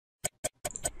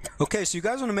Okay, so you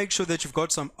guys want to make sure that you've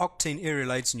got some Octane area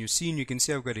lights in your scene. You can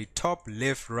see I've got a top,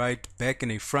 left, right, back,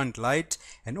 and a front light.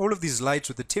 And all of these lights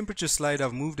with the temperature slider,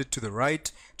 I've moved it to the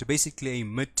right to basically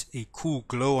emit a cool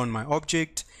glow on my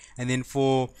object. And then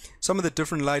for some of the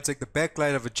different lights, like the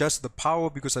backlight, I've adjusted the power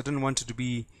because I didn't want it to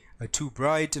be too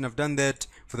bright, and I've done that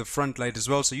for the front light as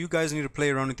well. So you guys need to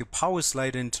play around with your power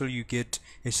slider until you get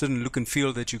a certain look and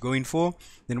feel that you're going for.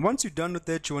 Then once you're done with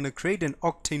that, you want to create an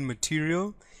Octane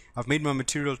material. I've made my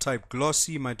material type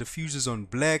glossy, my diffuse is on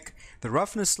black, the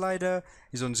roughness slider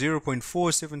is on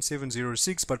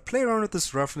 0.47706, but play around with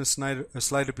this roughness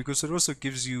slider because it also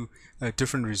gives you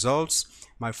different results.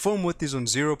 My foam width is on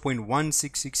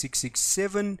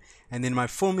 0.166667, and then my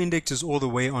foam index is all the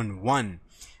way on 1.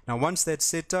 Now once that's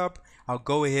set up, I'll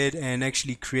go ahead and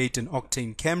actually create an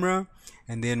Octane camera,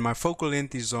 and then my focal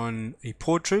length is on a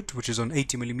portrait, which is on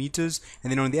 80mm, and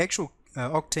then on the actual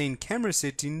Octane camera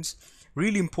settings,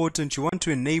 really important, you want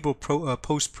to enable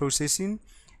post-processing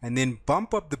and then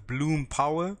bump up the bloom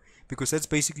power because that's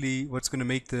basically what's going to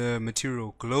make the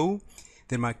material glow.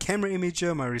 Then my camera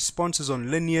imager, my response is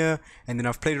on linear, and then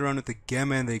I've played around with the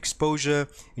gamma and the exposure,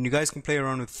 and you guys can play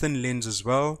around with thin lens as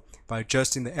well by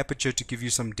adjusting the aperture to give you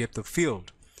some depth of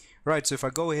field. Right, so if I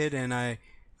go ahead and I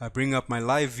bring up my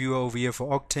live viewer over here for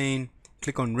Octane,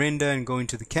 click on render and go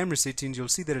into the camera settings, you'll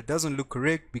see that it doesn't look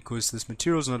correct because this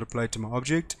material is not applied to my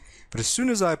object. But as soon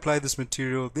as I apply this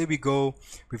material, there we go,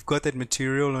 we've got that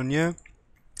material on here.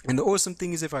 And the awesome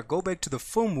thing is if I go back to the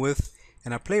foam width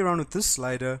and I play around with this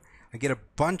slider, I get a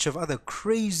bunch of other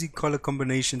crazy color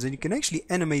combinations, and you can actually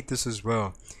animate this as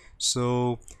well.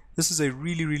 So this is a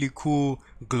really cool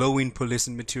glowing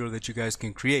pearlescent material that you guys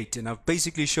can create, and I've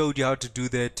basically showed you how to do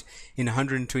that in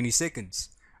 120 seconds.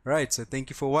 Right, so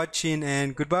thank you for watching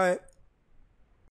and goodbye.